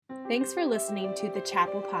Thanks for listening to the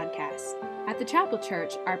Chapel Podcast. At the Chapel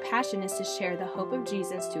Church, our passion is to share the hope of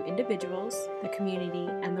Jesus to individuals, the community,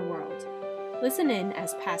 and the world. Listen in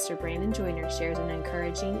as Pastor Brandon Joyner shares an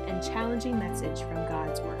encouraging and challenging message from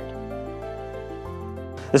God's Word.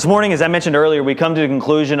 This morning, as I mentioned earlier, we come to the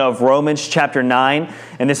conclusion of Romans chapter 9,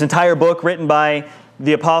 and this entire book written by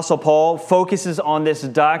the Apostle Paul focuses on this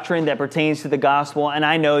doctrine that pertains to the gospel, and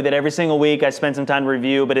I know that every single week I spend some time to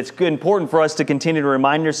review, but it's important for us to continue to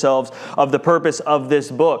remind ourselves of the purpose of this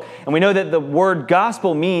book. And we know that the word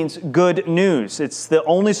gospel means good news. It's the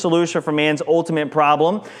only solution for man's ultimate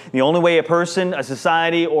problem. The only way a person, a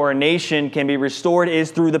society, or a nation can be restored is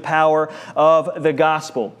through the power of the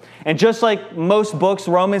gospel. And just like most books,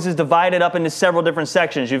 Romans is divided up into several different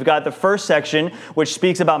sections. You've got the first section, which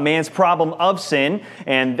speaks about man's problem of sin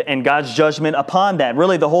and God's judgment upon that.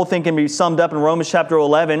 Really, the whole thing can be summed up in Romans chapter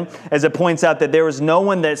 11, as it points out that there is no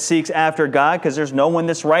one that seeks after God because there's no one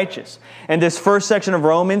that's righteous. In this first section of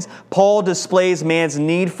Romans, Paul displays man's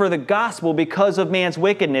need for the gospel because of man's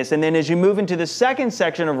wickedness. And then as you move into the second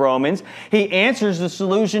section of Romans, he answers the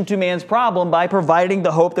solution to man's problem by providing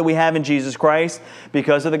the hope that we have in Jesus Christ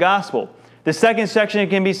because of the gospel. The second section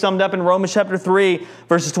can be summed up in Romans chapter 3,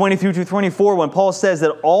 verses 22 to 24, when Paul says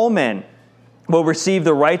that all men will receive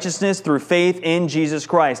the righteousness through faith in Jesus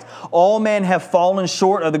Christ. All men have fallen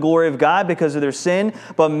short of the glory of God because of their sin,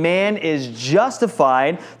 but man is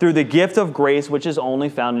justified through the gift of grace which is only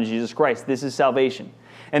found in Jesus Christ. This is salvation.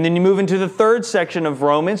 And then you move into the third section of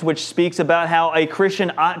Romans, which speaks about how a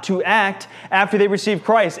Christian ought to act after they receive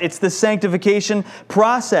Christ. It's the sanctification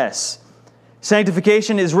process.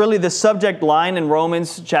 Sanctification is really the subject line in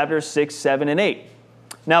Romans chapters 6, 7, and 8.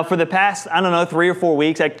 Now, for the past, 3 or 4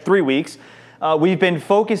 weeks, we've been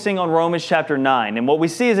focusing on Romans chapter 9. And what we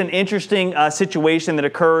see is an interesting situation that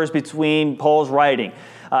occurs between Paul's writing.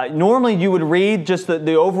 Normally, you would read just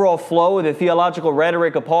the overall flow of the theological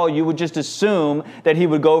rhetoric of Paul. You would just assume that he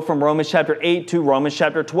would go from Romans chapter 8 to Romans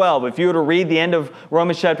chapter 12. If you were to read the end of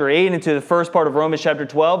Romans chapter 8 into the first part of Romans chapter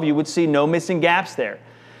 12, you would see no missing gaps there.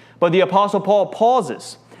 But the Apostle Paul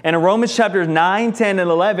pauses. And in Romans chapters 9, 10,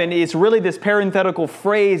 and 11, it's really this parenthetical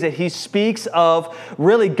phrase that he speaks of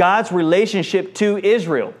really God's relationship to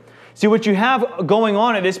Israel. See, what you have going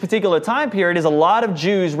on at this particular time period is a lot of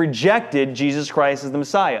Jews rejected Jesus Christ as the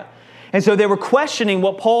Messiah. And so they were questioning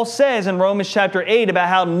what Paul says in Romans chapter 8 about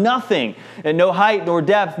how nothing, and no height nor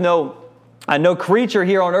depth, no creature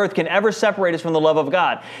here on earth can ever separate us from the love of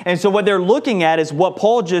God. And so what they're looking at is what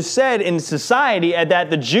Paul just said in society, that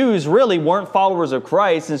the Jews really weren't followers of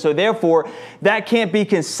Christ. And so therefore, that can't be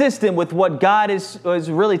consistent with what God is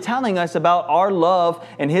really telling us about our love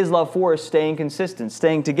and His love for us staying consistent,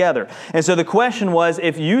 staying together. And so the question was,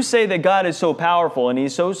 if you say that God is so powerful and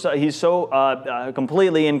He's so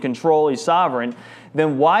completely in control, He's sovereign,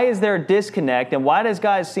 then why is there a disconnect, and why does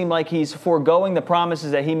God seem like He's foregoing the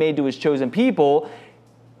promises that He made to His chosen people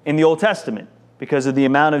in the Old Testament? Because of the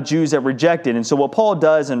amount of Jews that rejected. And so what Paul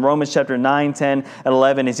does in Romans chapter 9, 10, and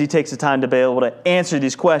 11 is he takes the time to be able to answer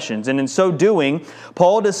these questions. And in so doing,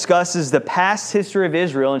 Paul discusses the past history of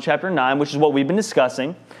Israel in chapter 9, which is what we've been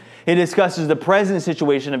discussing. He discusses the present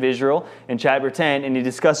situation of Israel in chapter 10, and he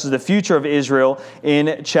discusses the future of Israel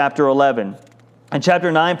in chapter 11. In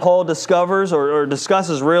chapter 9, Paul discovers or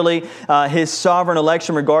discusses really his sovereign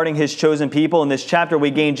election regarding his chosen people. In this chapter,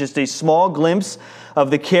 we gain just a small glimpse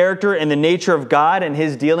of the character and the nature of God and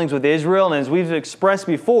His dealings with Israel. And as we've expressed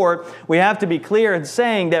before, we have to be clear in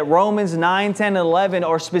saying that Romans 9, 10, and 11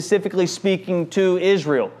 are specifically speaking to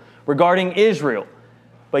Israel, regarding Israel.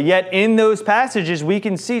 But yet in those passages, we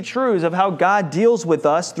can see truths of how God deals with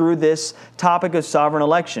us through this topic of sovereign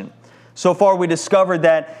election. So far, we discovered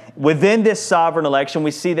that within this sovereign election,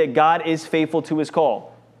 we see that God is faithful to His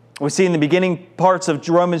call. We see in the beginning parts of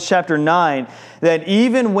Romans chapter 9 that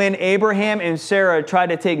even when Abraham and Sarah tried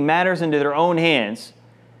to take matters into their own hands,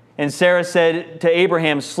 and Sarah said to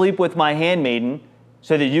Abraham, "Sleep with my handmaiden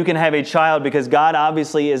so that you can have a child," because God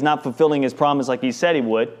obviously is not fulfilling His promise like He said He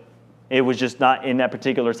would. It was just not in that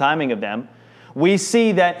particular timing of them. We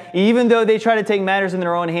see that even though they tried to take matters in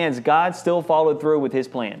their own hands, God still followed through with His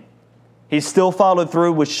plan. He still followed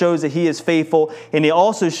through, which shows that He is faithful. And He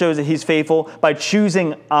also shows that He's faithful by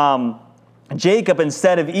choosing Jacob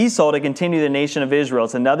instead of Esau to continue the nation of Israel.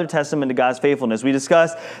 It's another testament to God's faithfulness. We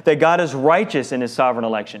discussed that God is righteous in His sovereign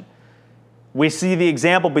election. We see the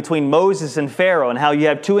example between Moses and Pharaoh and how you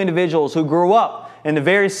have two individuals who grew up in a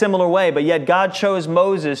very similar way, but yet God chose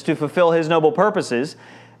Moses to fulfill His noble purposes,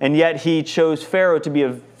 and yet He chose Pharaoh to be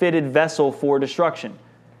a fitted vessel for destruction.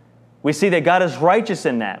 We see that God is righteous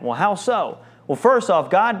in that. Well, how so? Well, first off,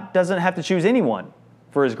 God doesn't have to choose anyone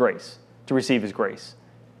for His grace, to receive His grace.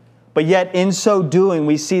 But yet, in so doing,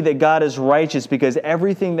 we see that God is righteous because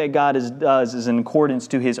everything that God does is in accordance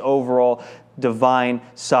to His overall divine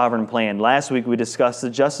sovereign plan. Last week, we discussed the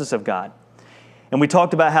justice of God. And we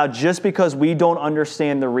talked about how just because we don't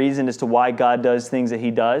understand the reason as to why God does things that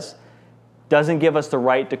He does, doesn't give us the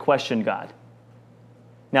right to question God.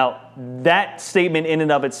 Now, that statement in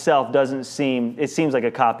and of itself seems like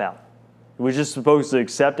a cop-out. We're just supposed to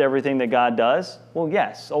accept everything that God does? Well,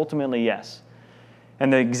 yes, ultimately, yes.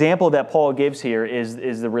 And the example that Paul gives here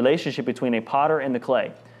is the relationship between a potter and the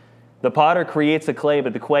clay. The potter creates the clay,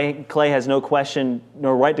 but the clay has no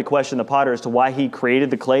right to question the potter as to why he created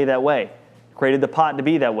the clay that way, created the pot to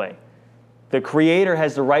be that way. The Creator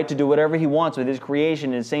has the right to do whatever He wants with His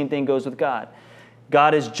creation, and the same thing goes with God.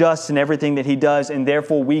 God is just in everything that He does, and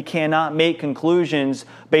therefore we cannot make conclusions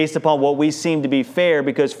based upon what we seem to be fair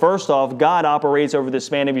because, first off, God operates over the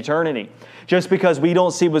span of eternity. Just because we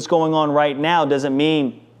don't see what's going on right now doesn't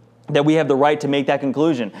mean that we have the right to make that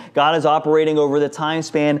conclusion. God is operating over the time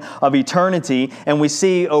span of eternity, and we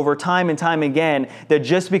see over time and time again that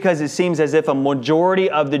just because it seems as if a majority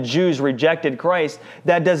of the Jews rejected Christ,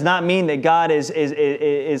 that does not mean that God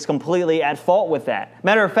is completely at fault with that.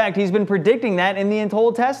 Matter of fact, He's been predicting that in the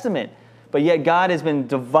Old Testament. But yet God has been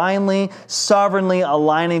divinely, sovereignly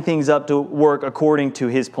aligning things up to work according to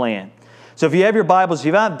His plan. So if you have your Bibles, if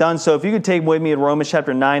you've not done so, if you could take with me in Romans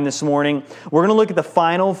chapter 9 this morning, we're going to look at the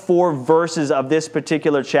final 4 verses of this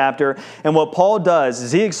particular chapter. And what Paul does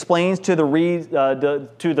is he explains to the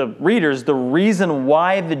readers the reason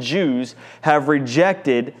why the Jews have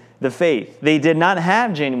rejected the faith. They did not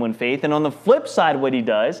have genuine faith. And on the flip side, what he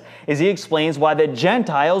does is he explains why the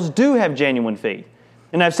Gentiles do have genuine faith.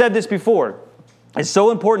 And I've said this before. It's so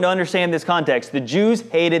important to understand this context. The Jews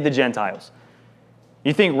hated the Gentiles.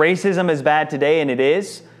 You think racism is bad today, and it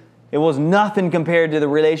is? It was nothing compared to the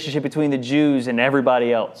relationship between the Jews and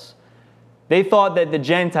everybody else. They thought that the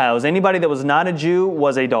Gentiles, anybody that was not a Jew,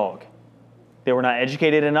 was a dog. They were not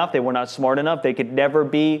educated enough. They were not smart enough. They could never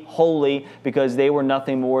be holy because they were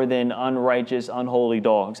nothing more than unrighteous, unholy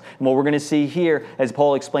dogs. And what we're going to see here, as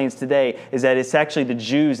Paul explains today, is that it's actually the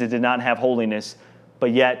Jews that did not have holiness, but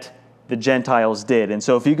yet the Gentiles did. And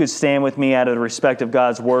so if you could stand with me out of the respect of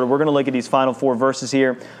God's Word, we're going to look at these final 4 verses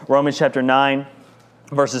here. Romans chapter 9,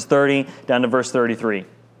 verses 30 down to verse 33.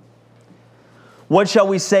 What shall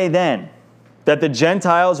we say then? That the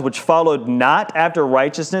Gentiles which followed not after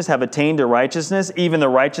righteousness have attained to righteousness, even the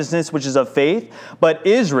righteousness which is of faith. But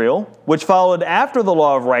Israel, which followed after the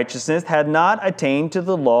law of righteousness, had not attained to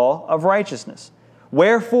the law of righteousness.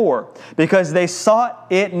 Wherefore? Because they sought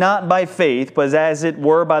it not by faith, but as it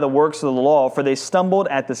were by the works of the law, for they stumbled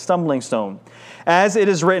at the stumbling stone. As it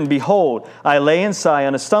is written, Behold, I lay in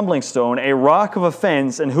Sion a stumbling stone, a rock of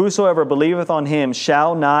offense, and whosoever believeth on Him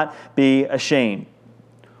shall not be ashamed.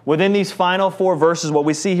 Within these final 4 verses, what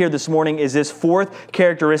we see here this morning is this 4th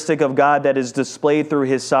characteristic of God that is displayed through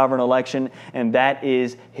His sovereign election, and that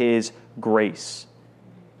is His grace.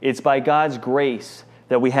 It's by God's grace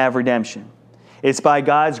that we have redemption. It's by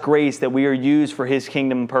God's grace that we are used for His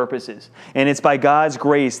kingdom purposes. And it's by God's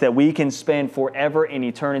grace that we can spend forever in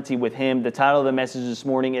eternity with Him. The title of the message this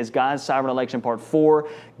morning is God's Sovereign Election, Part 4,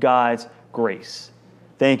 God's Grace.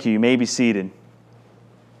 Thank you. You may be seated.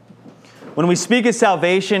 When we speak of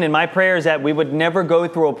salvation, and my prayer is that we would never go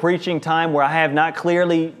through a preaching time where I have not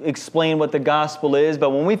clearly explained what the gospel is.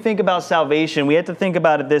 But when we think about salvation, we have to think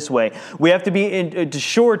about it this way. We have to be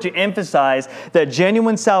sure to emphasize that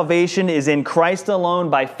genuine salvation is in Christ alone,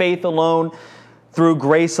 by faith alone, through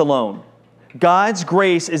grace alone. God's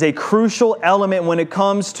grace is a crucial element when it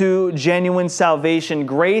comes to genuine salvation.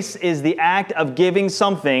 Grace is the act of giving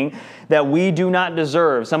something that we do not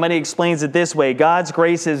deserve. Somebody explains it this way. God's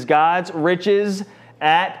grace is God's riches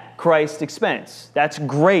at Christ's expense. That's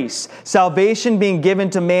grace. Salvation being given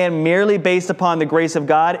to man merely based upon the grace of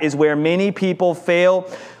God is where many people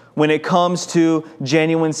fail when it comes to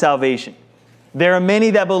genuine salvation. There are many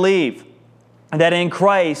that believe that in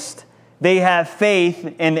Christ they have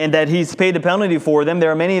faith and that He's paid the penalty for them.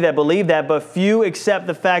 There are many that believe that, but few accept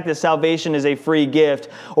the fact that salvation is a free gift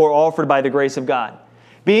or offered by the grace of God.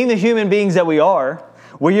 Being the human beings that we are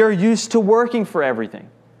used to working for everything.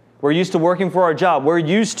 We're used to working for our job. We're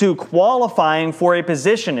used to qualifying for a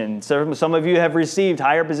position. And some of you have received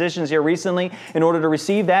higher positions here recently. In order to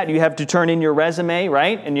receive that, you have to turn in your resume,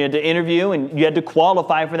 right? And you had to interview and you had to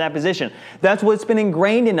qualify for that position. That's what's been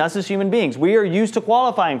ingrained in us as human beings. We are used to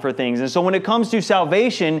qualifying for things. And so when it comes to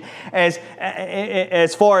salvation, as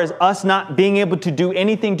far as us not being able to do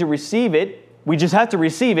anything to receive it, we just have to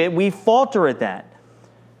receive it, we falter at that.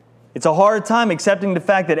 It's a hard time accepting the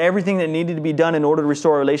fact that everything that needed to be done in order to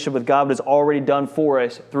restore a relationship with God was already done for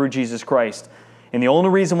us through Jesus Christ. And the only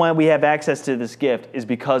reason why we have access to this gift is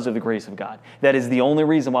because of the grace of God. That is the only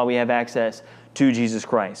reason why we have access to Jesus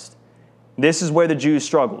Christ. This is where the Jews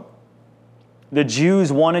struggled. The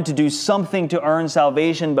Jews wanted to do something to earn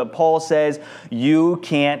salvation, but Paul says, you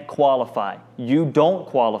can't qualify. You don't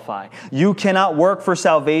qualify. You cannot work for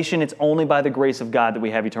salvation. It's only by the grace of God that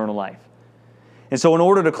we have eternal life. And so in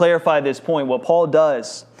order to clarify this point, what Paul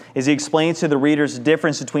does is he explains to the readers the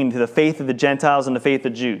difference between the faith of the Gentiles and the faith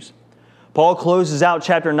of the Jews. Paul closes out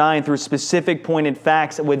chapter 9 through specific pointed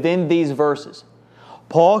facts within these verses.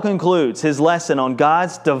 Paul concludes his lesson on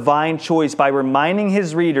God's divine choice by reminding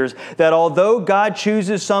his readers that although God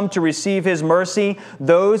chooses some to receive His mercy,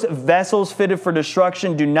 those vessels fitted for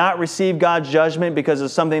destruction do not receive God's judgment because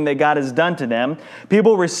of something that God has done to them.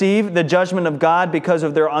 People receive the judgment of God because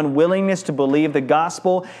of their unwillingness to believe the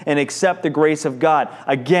gospel and accept the grace of God.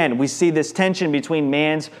 Again, we see this tension between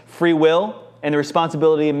man's free will and the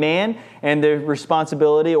responsibility of man and the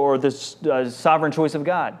responsibility or the sovereign choice of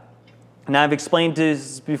God. Now, I've explained to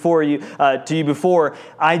you before,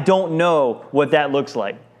 I don't know what that looks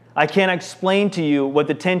like. I can't explain to you what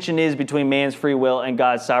the tension is between man's free will and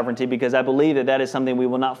God's sovereignty because I believe that is something we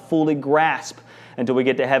will not fully grasp until we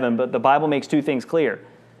get to heaven. But the Bible makes two things clear.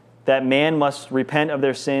 That man must repent of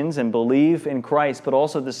their sins and believe in Christ, but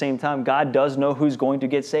also at the same time, God does know who's going to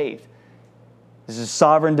get saved. This is a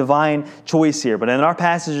sovereign, divine choice here. But in our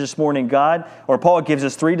passage this morning, Paul gives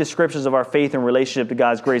us three descriptions of our faith in relationship to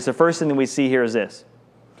God's grace. The first thing that we see here is this.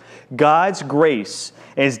 God's grace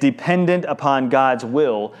is dependent upon God's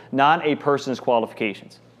will, not a person's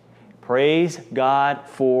qualifications. Praise God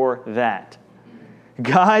for that.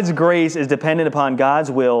 God's grace is dependent upon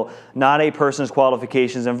God's will, not a person's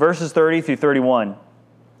qualifications. In verses 30 through 31,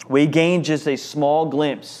 we gain just a small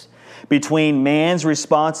glimpse between man's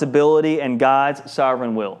responsibility and God's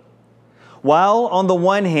sovereign will. While on the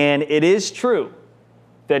one hand, it is true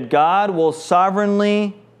that God will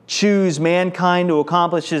sovereignly choose mankind to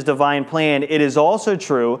accomplish His divine plan, it is also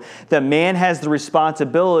true that man has the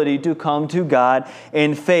responsibility to come to God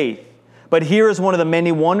in faith. But here is one of the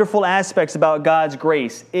many wonderful aspects about God's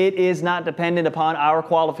grace. It is not dependent upon our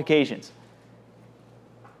qualifications.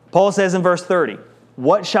 Paul says in verse 30,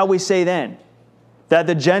 "What shall we say then? That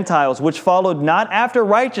the Gentiles, which followed not after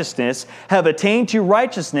righteousness, have attained to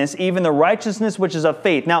righteousness, even the righteousness which is of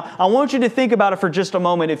faith." Now, I want you to think about it for just a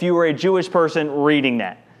moment if you were a Jewish person reading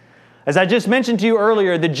that. As I just mentioned to you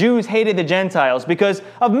earlier, the Jews hated the Gentiles because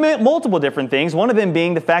of multiple different things, one of them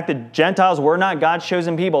being the fact that Gentiles were not God's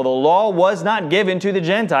chosen people. The law was not given to the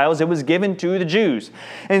Gentiles, it was given to the Jews.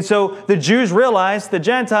 And so the Jews realized the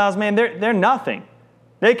Gentiles, man, they're nothing.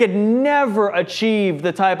 They could never achieve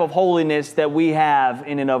the type of holiness that we have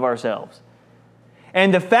in and of ourselves.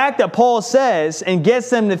 And the fact that Paul says and gets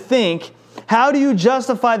them to think, how do you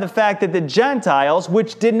justify the fact that the Gentiles,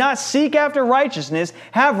 which did not seek after righteousness,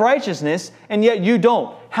 have righteousness, and yet you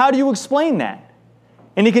don't? How do you explain that?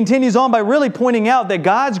 And he continues on by really pointing out that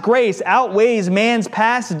God's grace outweighs man's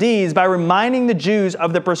past deeds by reminding the Jews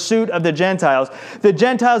of the pursuit of the Gentiles. The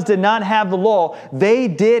Gentiles did not have the law. They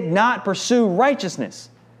did not pursue righteousness.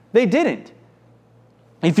 They didn't.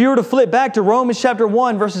 If you were to flip back to Romans chapter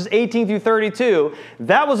 1, verses 18 through 32,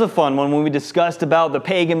 that was a fun one when we discussed about the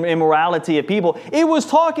pagan immorality of people. It was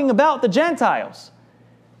talking about the Gentiles.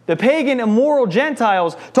 The pagan, immoral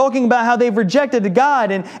Gentiles, talking about how they've rejected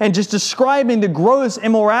God and just describing the gross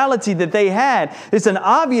immorality that they had. It's an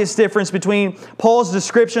obvious difference between Paul's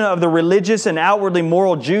description of the religious and outwardly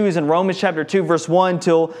moral Jews in Romans chapter 2, verse 1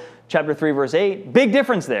 till chapter 3, verse 8. Big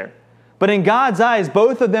difference there. But in God's eyes,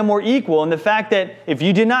 both of them were equal in the fact that if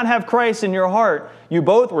you did not have Christ in your heart, you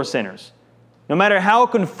both were sinners. No matter how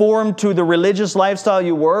conformed to the religious lifestyle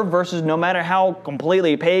you were versus no matter how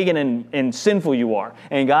completely pagan and sinful you are.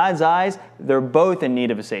 In God's eyes, they're both in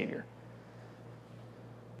need of a Savior.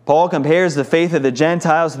 Paul compares the faith of the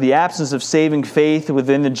Gentiles to the absence of saving faith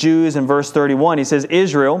within the Jews in verse 31. He says,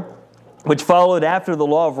 "Israel, which followed after the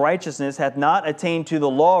law of righteousness, hath not attained to the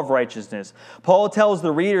law of righteousness." Paul tells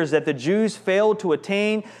the readers that the Jews failed to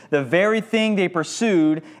attain the very thing they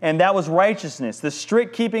pursued, and that was righteousness. The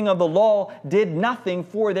strict keeping of the law did nothing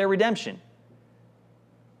for their redemption.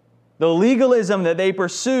 The legalism that they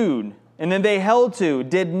pursued and then they held to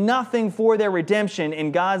did nothing for their redemption.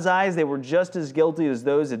 In God's eyes, they were just as guilty as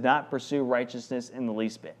those that did not pursue righteousness in the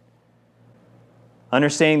least bit.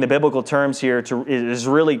 Understanding the biblical terms here is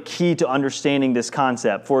really key to understanding this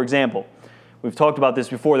concept. For example, we've talked about this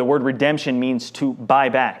before. The word redemption means to buy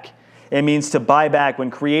back. It means to buy back.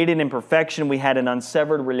 When created in perfection, we had an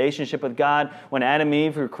unsevered relationship with God. When Adam and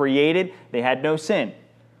Eve were created, they had no sin.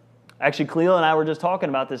 Actually, Cleo and I were just talking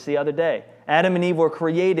about this the other day. Adam and Eve were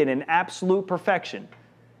created in absolute perfection.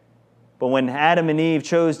 But when Adam and Eve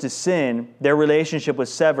chose to sin, their relationship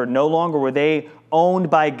was severed. No longer were they owned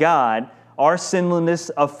by God. Our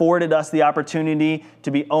sinfulness afforded us the opportunity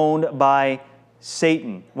to be owned by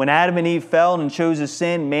Satan. When Adam and Eve fell and chose to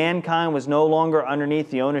sin, mankind was no longer underneath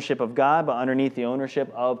the ownership of God, but underneath the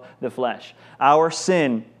ownership of the flesh. Our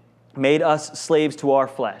sin made us slaves to our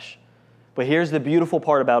flesh. But here's the beautiful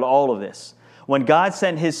part about all of this. When God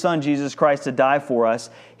sent His Son, Jesus Christ, to die for us,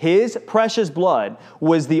 His precious blood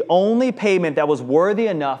was the only payment that was worthy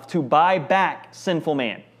enough to buy back sinful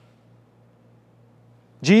man.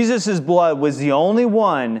 Jesus' blood was the only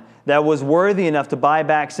one that was worthy enough to buy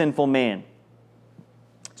back sinful man.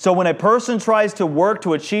 So when a person tries to work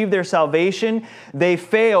to achieve their salvation, they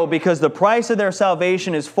fail because the price of their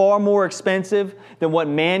salvation is far more expensive than what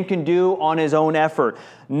man can do on his own effort.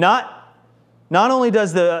 Not only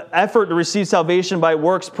does the effort to receive salvation by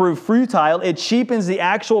works prove futile, it cheapens the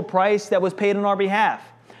actual price that was paid on our behalf.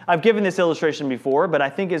 I've given this illustration before, but I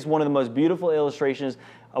think it's one of the most beautiful illustrations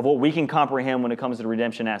of what we can comprehend when it comes to the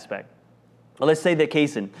redemption aspect. Well, let's say that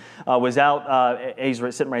Kaysen was out, he's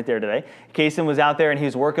sitting right there today. Kaysen was out there and he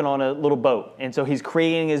was working on a little boat. And so he's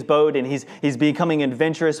creating his boat and he's becoming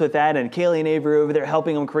adventurous with that. And Kaylee and Avery over there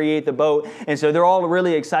helping him create the boat. And so they're all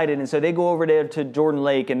really excited. And so they go over there to Jordan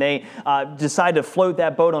Lake and they decide to float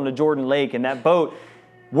that boat onto Jordan Lake. And that boat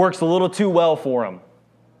works a little too well for them.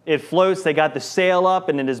 It floats, they got the sail up,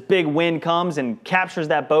 and then this big wind comes and captures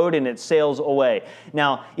that boat and it sails away.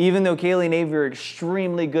 Now, even though Kaylee and Avery are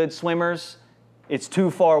extremely good swimmers, it's too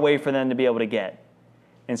far away for them to be able to get.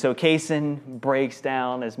 And so Kaysen breaks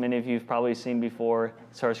down, as many of you have probably seen before,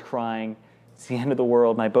 starts crying. It's the end of the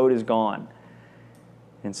world. My boat is gone.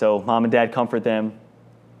 And so mom and dad comfort them.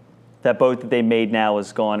 That boat that they made now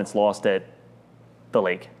is gone. It's lost at the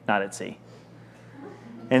lake, not at sea.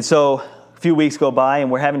 And so a few weeks go by,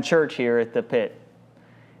 and we're having church here at the pit.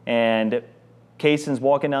 And Kaysen's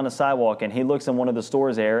walking down the sidewalk, and he looks in one of the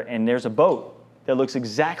stores there, and there's a boat that looks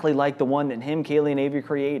exactly like the one that Kaylee, and Avery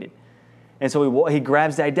created. And so he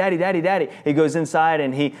grabs Daddy. He goes inside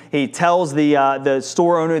and he tells the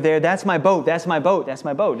store owner there, that's my boat.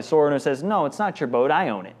 The store owner says, no, it's not your boat. I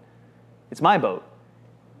own it. It's my boat.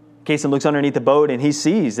 Kaysen looks underneath the boat and he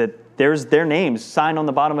sees that there's their names signed on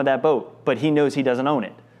the bottom of that boat, but he knows he doesn't own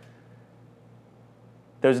it.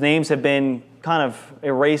 Those names have been kind of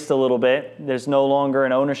erased a little bit. There's no longer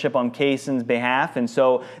an ownership on Kaysen's behalf. And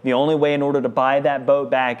so the only way in order to buy that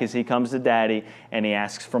boat back is he comes to Daddy and he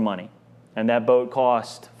asks for money. And that boat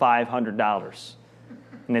cost $500.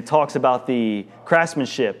 And it talks about the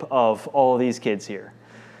craftsmanship of all of these kids here.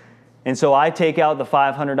 And so I take out the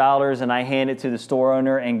 $500 and I hand it to the store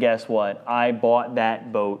owner, and guess what? I bought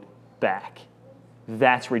that boat back.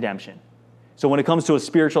 That's redemption. So when it comes to a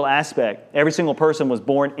spiritual aspect, every single person was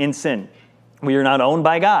born in sin. We are not owned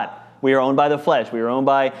by God. We are owned by the flesh. We are owned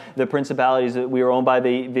by the principalities. We are owned by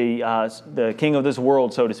the king of this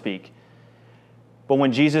world, so to speak. But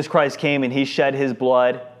when Jesus Christ came and He shed His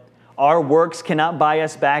blood, our works cannot buy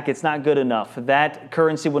us back. It's not good enough. That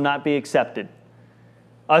currency will not be accepted.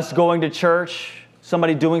 Us going to church,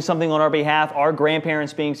 somebody doing something on our behalf, our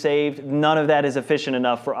grandparents being saved, none of that is efficient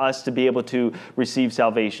enough for us to be able to receive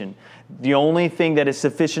salvation. The only thing that is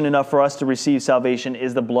sufficient enough for us to receive salvation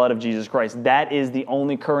is the blood of Jesus Christ. That is the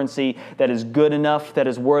only currency that is good enough, that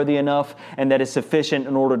is worthy enough, and that is sufficient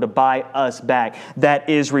in order to buy us back. That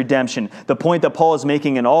is redemption. The point that Paul is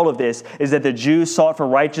making in all of this is that the Jews sought for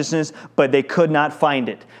righteousness, but they could not find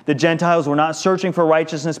it. The Gentiles were not searching for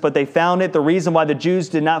righteousness, but they found it. The reason why the Jews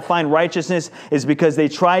did not find righteousness is because they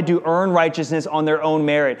tried to earn righteousness on their own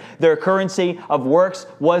merit. Their currency of works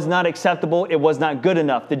was not acceptable. It was not good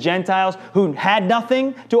enough. The Gentiles who had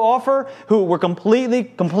nothing to offer, who were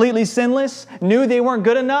completely sinless, knew they weren't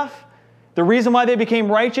good enough. The reason why they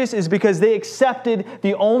became righteous is because they accepted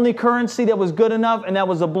the only currency that was good enough, and that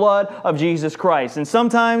was the blood of Jesus Christ. And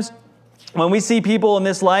sometimes when we see people in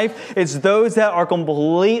this life, it's those that are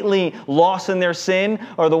completely lost in their sin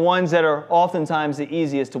are the ones that are oftentimes the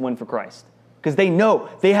easiest to win for Christ, because they know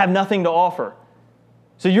they have nothing to offer.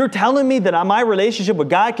 So you're telling me that my relationship with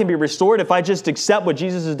God can be restored if I just accept what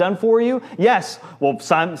Jesus has done for you? Yes. Well,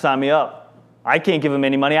 sign me up. I can't give Him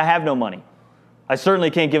any money. I have no money. I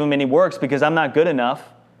certainly can't give Him any works because I'm not good enough.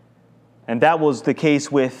 And that was the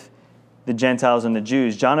case with the Gentiles and the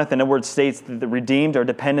Jews. Jonathan Edwards states that the redeemed are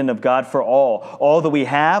dependent of God for all that we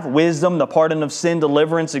have, wisdom, the pardon of sin,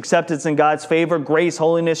 deliverance, acceptance in God's favor, grace,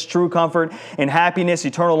 holiness, true comfort, and happiness,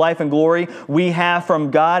 eternal life and glory, we have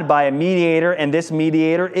from God by a mediator, and this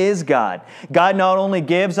mediator is God. God not only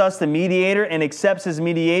gives us the mediator and accepts his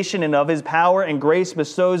mediation, and of his power and grace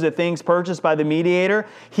bestows the things purchased by the mediator,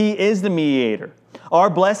 he is the mediator. Our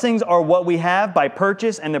blessings are what we have by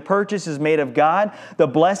purchase, and the purchase is made of God. The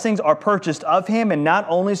blessings are purchased of him, and not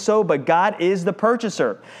only so, but God is the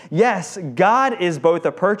purchaser. Yes, God is both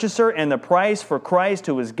the purchaser and the price for Christ,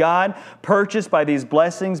 who is God, purchased by these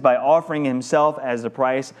blessings by offering himself as the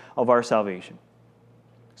price of our salvation.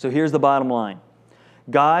 So here's the bottom line.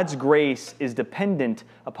 God's grace is dependent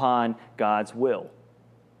upon God's will.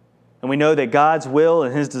 And we know that God's will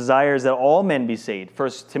and his desire is that all men be saved. 1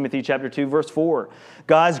 Timothy chapter 2, verse 4.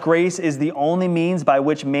 God's grace is the only means by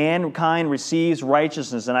which mankind receives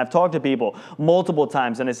righteousness. And I've talked to people multiple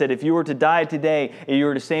times, and I said, if you were to die today and you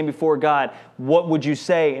were to stand before God, what would you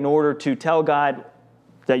say in order to tell God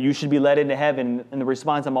that you should be led into heaven? And the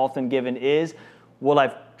response I'm often given is, well,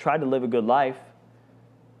 I've tried to live a good life.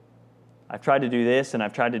 I've tried to do this, and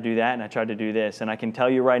I've tried to do that, and I tried to do this. And I can tell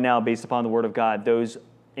you right now, based upon the Word of God, those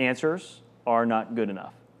answers are not good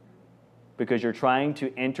enough, because you're trying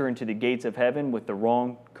to enter into the gates of heaven with the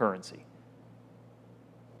wrong currency.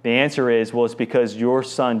 The answer is, well, it's because your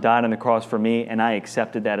son died on the cross for me, and I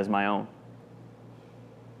accepted that as my own.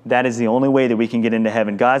 That is the only way that we can get into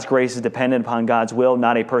heaven. God's grace is dependent upon God's will,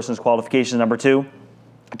 not a person's qualifications. Number 2,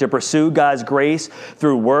 to pursue God's grace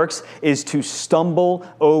through works is to stumble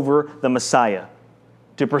over the Messiah.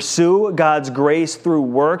 To pursue God's grace through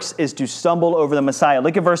works is to stumble over the Messiah.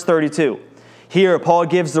 Look at verse 32. Here, Paul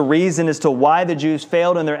gives the reason as to why the Jews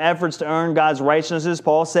failed in their efforts to earn God's righteousness.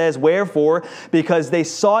 Paul says, wherefore, because they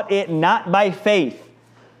sought it not by faith,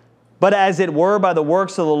 but as it were by the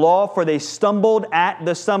works of the law, for they stumbled at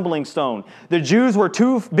the stumbling stone. The Jews were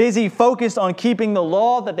too busy focused on keeping the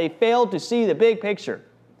law that they failed to see the big picture.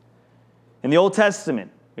 In the Old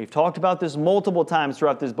Testament, we've talked about this multiple times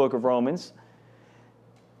throughout this book of Romans,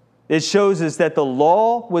 it shows us that the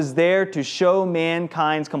law was there to show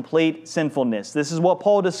mankind's complete sinfulness. This is what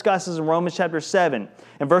Paul discusses in Romans chapter 7.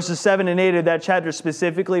 In verses 7 and 8 of that chapter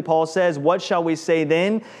specifically, Paul says, what shall we say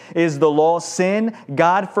then? Is the law sin?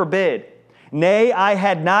 God forbid. Nay, I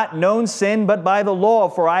had not known sin but by the law,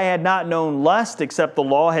 for I had not known lust, except the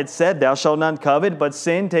law had said, thou shalt not covet. But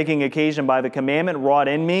sin, taking occasion by the commandment, wrought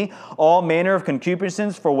in me all manner of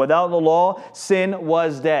concupiscence, for without the law sin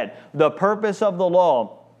was dead. The purpose of the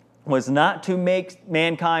law was not to make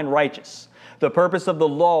mankind righteous. The purpose of the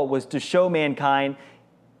law was to show mankind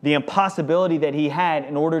the impossibility that he had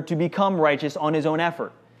in order to become righteous on his own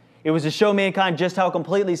effort. It was to show mankind just how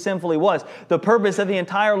completely sinful he was. The purpose of the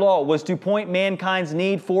entire law was to point mankind's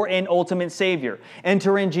need for an ultimate Savior.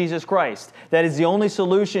 Enter in Jesus Christ. That is the only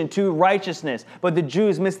solution to righteousness. But the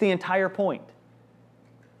Jews missed the entire point.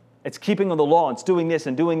 It's keeping of the law. It's doing this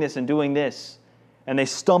and doing this and doing this. And they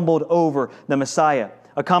stumbled over the Messiah.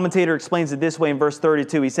 A commentator explains it this way in verse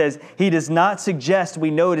 32. He says, he does not suggest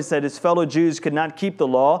we notice that his fellow Jews could not keep the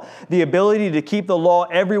law. The ability to keep the law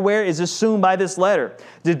everywhere is assumed by this letter.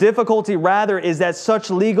 The difficulty rather is that such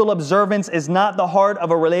legal observance is not the heart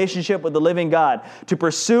of a relationship with the living God. To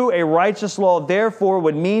pursue a righteous law, therefore,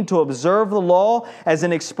 would mean to observe the law as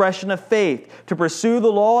an expression of faith. To pursue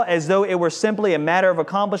the law as though it were simply a matter of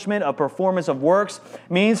accomplishment, of performance of works,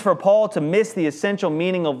 means for Paul to miss the essential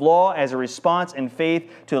meaning of law as a response in faith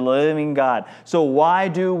to the living God. So why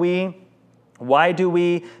do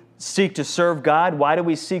we seek to serve God? Why do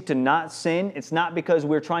we seek to not sin? It's not because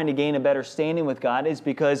we're trying to gain a better standing with God. It's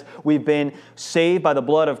because we've been saved by the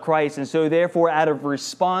blood of Christ. And so therefore, out of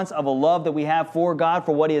response of a love that we have for God,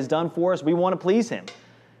 for what He has done for us, we want to please Him.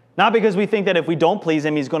 Not because we think that if we don't please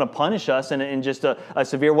Him, He's going to punish us in just a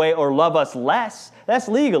severe way or love us less. That's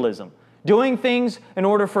legalism. Doing things in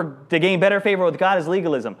order to gain better favor with God is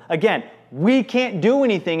legalism. Again, we can't do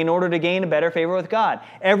anything in order to gain a better favor with God.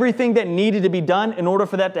 Everything that needed to be done in order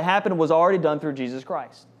for that to happen was already done through Jesus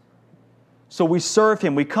Christ. So we serve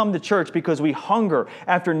Him. We come to church because we hunger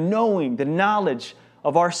after knowing the knowledge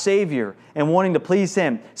of our Savior and wanting to please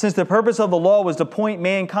Him. Since the purpose of the law was to point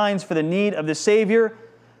mankind for the need of the Savior,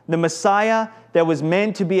 the Messiah that was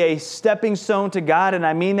meant to be a stepping stone to God, and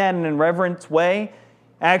I mean that in an irreverent way,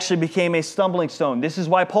 actually became a stumbling stone. This is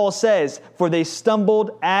why Paul says, for they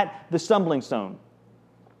stumbled at the stumbling stone.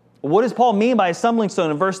 What does Paul mean by a stumbling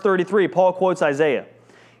stone? In verse 33, Paul quotes Isaiah.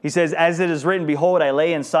 He says, as it is written, behold, I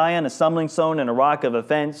lay in Sion a stumbling stone and a rock of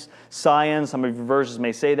offense. Sion, some of your versions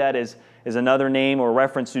may say that is another name or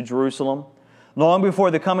reference to Jerusalem. Long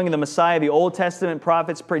before the coming of the Messiah, the Old Testament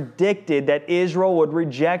prophets predicted that Israel would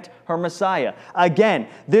reject her Messiah. Again,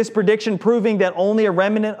 this prediction proving that only a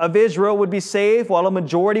remnant of Israel would be saved while a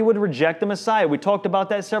majority would reject the Messiah. We talked about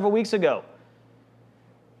that several weeks ago.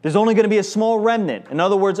 There's only going to be a small remnant. In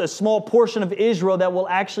other words, a small portion of Israel that will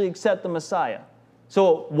actually accept the Messiah.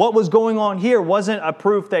 So what was going on here wasn't a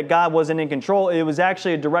proof that God wasn't in control. It was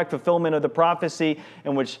actually a direct fulfillment of the prophecy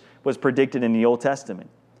in which was predicted in the Old Testament.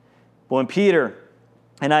 When Peter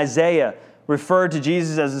and Isaiah referred to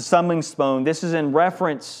Jesus as a stumbling stone, this is in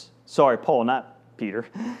reference, Paul, not Peter.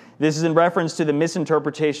 This is in reference to the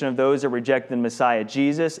misinterpretation of those that reject the Messiah.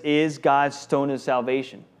 Jesus is God's stone of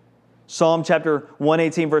salvation. Psalm chapter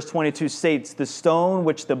 118 verse 22 states, "The stone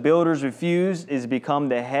which the builders refused is become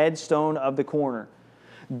the headstone of the corner."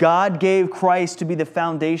 God gave Christ to be the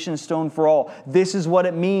foundation stone for all. This is what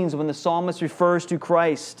it means when the psalmist refers to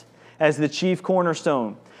Christ as the chief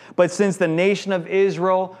cornerstone. But since the nation of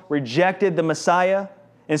Israel rejected the Messiah,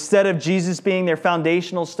 instead of Jesus being their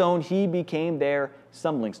foundational stone, He became their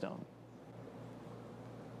stumbling stone.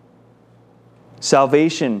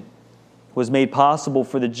 Salvation was made possible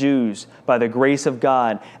for the Jews by the grace of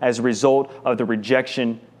God as a result of the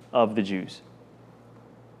rejection of the Jews.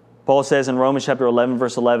 Paul says in Romans chapter 11,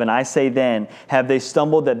 verse 11, "I say then, have they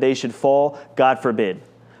stumbled that they should fall? God forbid.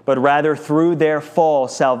 But rather through their fall,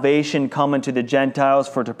 salvation come unto the Gentiles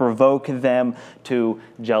for to provoke them to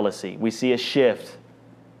jealousy." We see a shift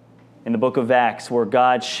in the book of Acts where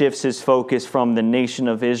God shifts His focus from the nation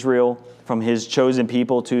of Israel, from His chosen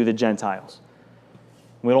people, to the Gentiles.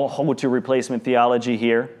 We don't hold to replacement theology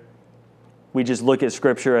here. We just look at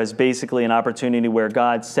Scripture as basically an opportunity where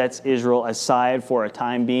God sets Israel aside for a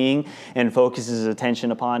time being and focuses His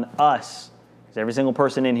attention upon us. Because every single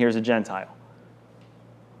person in here is a Gentile.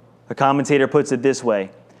 A commentator puts it this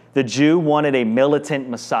way: the Jew wanted a militant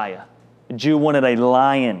Messiah. The Jew wanted a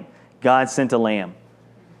lion. God sent a lamb.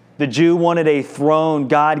 The Jew wanted a throne.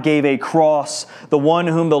 God gave a cross. The one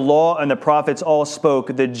whom the law and the prophets all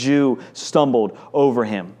spoke, the Jew stumbled over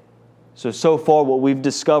him. So far what we've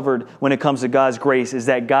discovered when it comes to God's grace is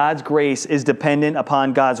that God's grace is dependent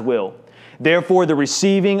upon God's will. Therefore, the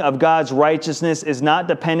receiving of God's righteousness is not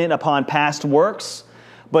dependent upon past works,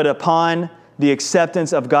 but upon the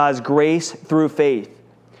acceptance of God's grace through faith.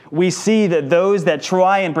 We see that those that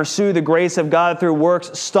try and pursue the grace of God through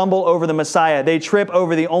works stumble over the Messiah. They trip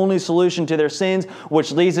over the only solution to their sins,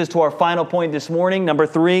 which leads us to our final point this morning. Number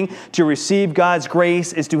 3, to receive God's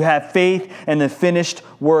grace is to have faith in the finished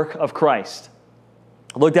work of Christ.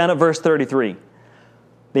 Look down at verse 33.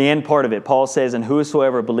 The end part of it, Paul says, "And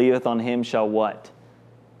whosoever believeth on Him shall" what?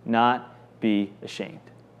 Not be ashamed.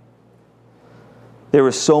 There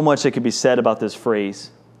is so much that could be said about this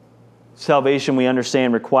phrase. Salvation, we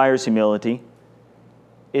understand, requires humility.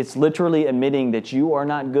 It's literally admitting that you are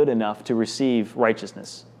not good enough to receive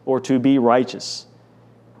righteousness or to be righteous.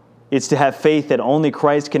 It's to have faith that only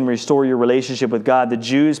Christ can restore your relationship with God. The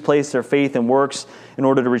Jews placed their faith in works in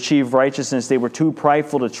order to achieve righteousness. They were too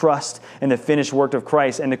prideful to trust in the finished work of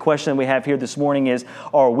Christ. And the question we have here this morning is,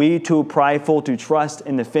 are we too prideful to trust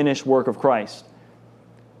in the finished work of Christ?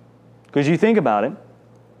 Because you think about it.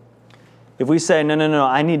 If we say, no,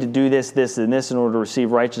 I need to do this, and this in order to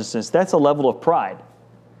receive righteousness, that's a level of pride.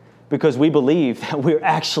 Because we believe that we're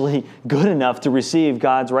actually good enough to receive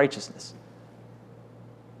God's righteousness.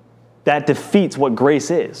 That defeats what grace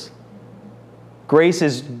is. Grace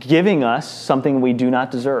is giving us something we do not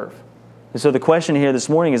deserve. And so the question here this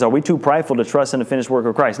morning is, are we too prideful to trust in the finished work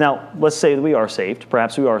of Christ? Now, let's say that we are saved.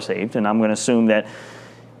 Perhaps we are saved, and I'm going to assume that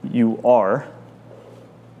you are.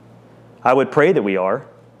 I would pray that we are.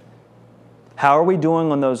 How are we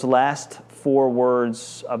doing on those last 4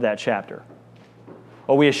 words of that chapter?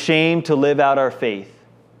 Are we ashamed to live out our faith?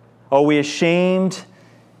 Are we ashamed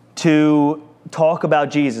to talk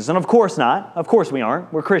about Jesus? And of course not. Of course we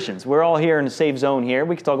aren't. We're Christians. We're all here in a safe zone here.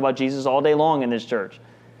 We can talk about Jesus all day long in this church.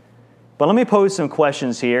 But let me pose some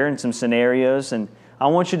questions here and some scenarios, and I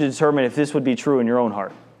want you to determine if this would be true in your own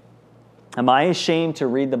heart. Am I ashamed to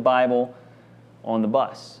read the Bible on the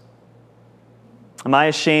bus? Am I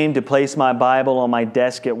ashamed to place my Bible on my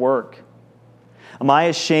desk at work? Am I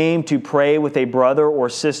ashamed to pray with a brother or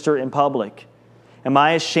sister in public? Am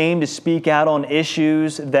I ashamed to speak out on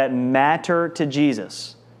issues that matter to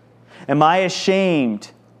Jesus? Am I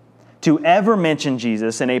ashamed to ever mention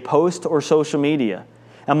Jesus in a post or social media?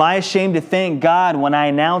 Am I ashamed to thank God when I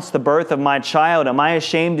announce the birth of my child? Am I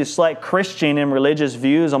ashamed to select Christian and religious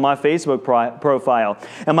views on my Facebook profile?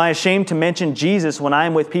 Am I ashamed to mention Jesus when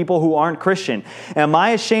I'm with people who aren't Christian? Am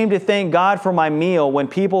I ashamed to thank God for my meal when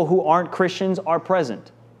people who aren't Christians are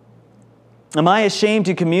present? Am I ashamed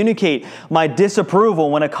to communicate my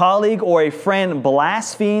disapproval when a colleague or a friend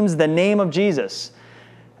blasphemes the name of Jesus?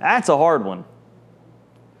 That's a hard one.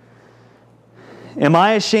 Am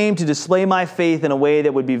I ashamed to display my faith in a way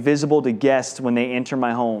that would be visible to guests when they enter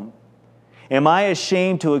my home? Am I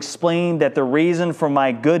ashamed to explain that the reason for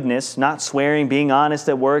my goodness, not swearing, being honest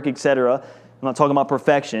at work, etc., I'm not talking about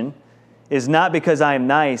perfection, is not because I am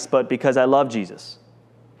nice, but because I love Jesus?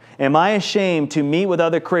 Am I ashamed to meet with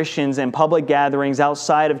other Christians in public gatherings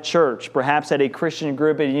outside of church, perhaps at a Christian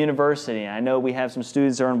group at a university? I know we have some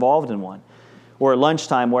students that are involved in one. Or at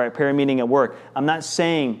lunchtime or at prayer meeting at work. I'm not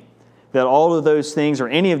saying that all of those things or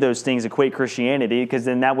any of those things equate Christianity, because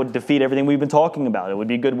then that would defeat everything we've been talking about. It would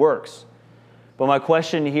be good works. But my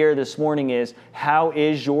question here this morning is, how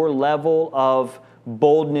is your level of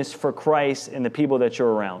boldness for Christ and the people that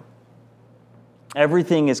you're around?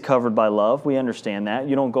 Everything is covered by love. We understand that.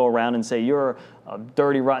 You don't go around and say, you're a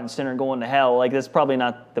dirty, rotten sinner going to hell. Like, that's probably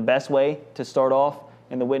not the best way to start off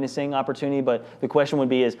in the witnessing opportunity. But the question would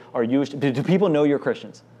be do people know you're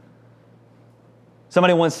Christians?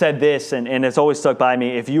 Somebody once said this, and it's always stuck by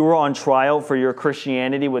me. If you were on trial for your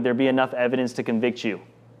Christianity, would there be enough evidence to convict you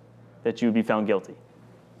that you would be found guilty?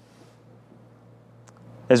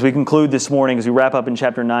 As we conclude this morning, as we wrap up in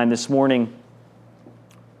chapter 9 this morning,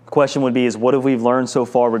 the question would be what have we learned so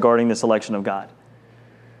far regarding this election of God?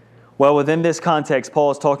 Well, within this context, Paul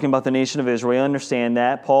is talking about the nation of Israel. We understand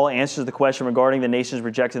that. Paul answers the question regarding the nations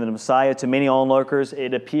rejecting the Messiah. To many onlookers,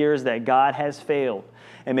 it appears that God has failed.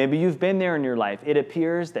 And maybe you've been there in your life. It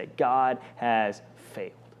appears that God has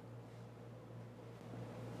failed.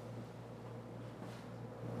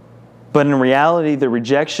 But in reality, the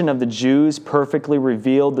rejection of the Jews perfectly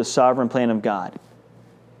revealed the sovereign plan of God.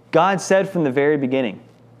 God said from the very beginning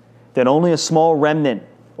that only a small remnant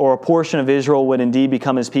or a portion of Israel would indeed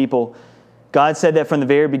become His people. God said that from the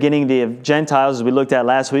very beginning, the Gentiles, as we looked at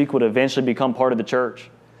last week, would eventually become part of the church.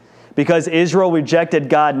 Because Israel rejected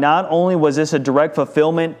God, not only was this a direct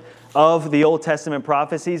fulfillment of the Old Testament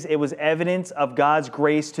prophecies, it was evidence of God's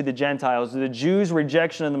grace to the Gentiles. The Jews'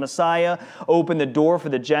 rejection of the Messiah opened the door for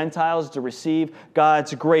the Gentiles to receive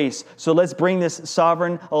God's grace. So let's bring this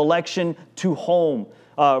sovereign election to home,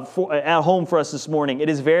 at home for us this morning. It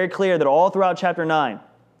is very clear that all throughout chapter 9,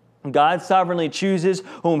 God sovereignly chooses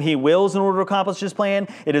whom He wills in order to accomplish His plan.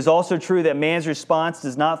 It is also true that man's response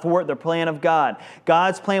does not thwart the plan of God.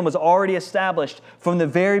 God's plan was already established from the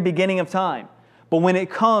very beginning of time. But when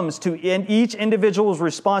it comes to each individual's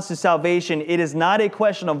response to salvation, it is not a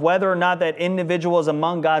question of whether or not that individual is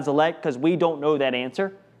among God's elect, because we don't know that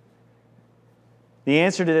answer. The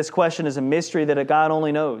answer to this question is a mystery that God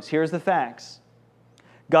only knows. Here's the facts.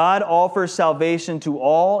 God offers salvation to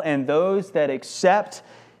all, and those that accept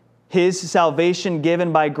His salvation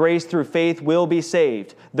given by grace through faith will be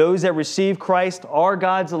saved. Those that receive Christ are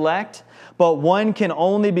God's elect, but one can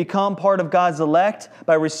only become part of God's elect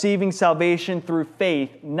by receiving salvation through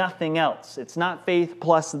faith, nothing else. It's not faith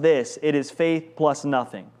plus this. It is faith plus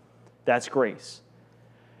nothing. That's grace.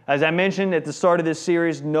 As I mentioned at the start of this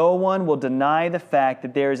series, no one will deny the fact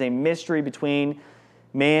that there is a mystery between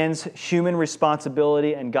man's human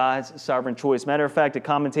responsibility and God's sovereign choice. Matter of fact, a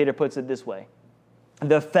commentator puts it this way.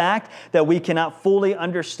 The fact that we cannot fully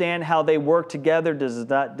understand how they work together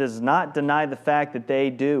does not deny the fact that they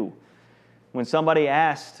do. When somebody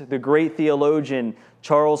asked the great theologian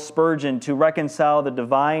Charles Spurgeon to reconcile the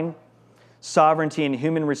divine sovereignty and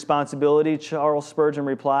human responsibility, Charles Spurgeon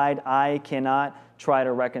replied, "I cannot try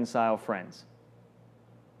to reconcile friends."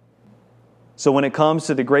 So when it comes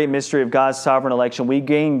to the great mystery of God's sovereign election, we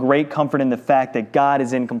gain great comfort in the fact that God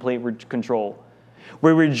is in complete control.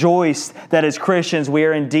 We rejoice that as Christians, we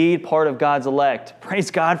are indeed part of God's elect.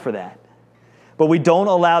 Praise God for that. But we don't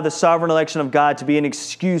allow the sovereign election of God to be an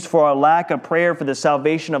excuse for our lack of prayer for the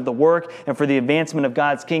salvation of the work and for the advancement of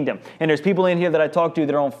God's kingdom. And there's people in here that I talk to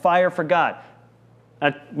that are on fire for God.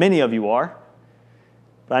 Many of you are.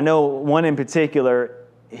 But I know one in particular,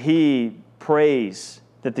 he prays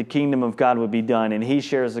that the kingdom of God would be done, and he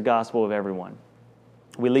shares the gospel with everyone.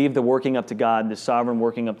 We leave the working up to God, the sovereign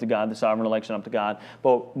working up to God, the sovereign election up to God,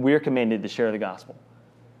 but we're commanded to share the gospel.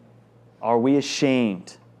 Are we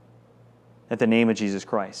ashamed at the name of Jesus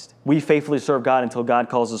Christ? We faithfully serve God until God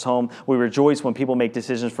calls us home. We rejoice when people make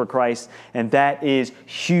decisions for Christ, and that is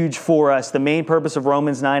huge for us. The main purpose of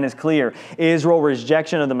Romans 9 is clear. Israel's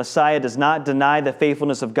rejection of the Messiah does not deny the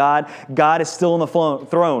faithfulness of God. God is still on the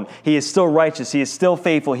throne. He is still righteous. He is still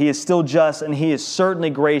faithful. He is still just, and He is certainly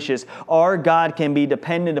gracious. Our God can be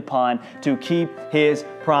depended upon to keep His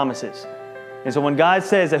promises. And so when God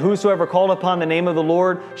says that whosoever called upon the name of the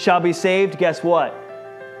Lord shall be saved, guess what?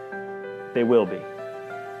 They will be.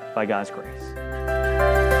 by God's grace.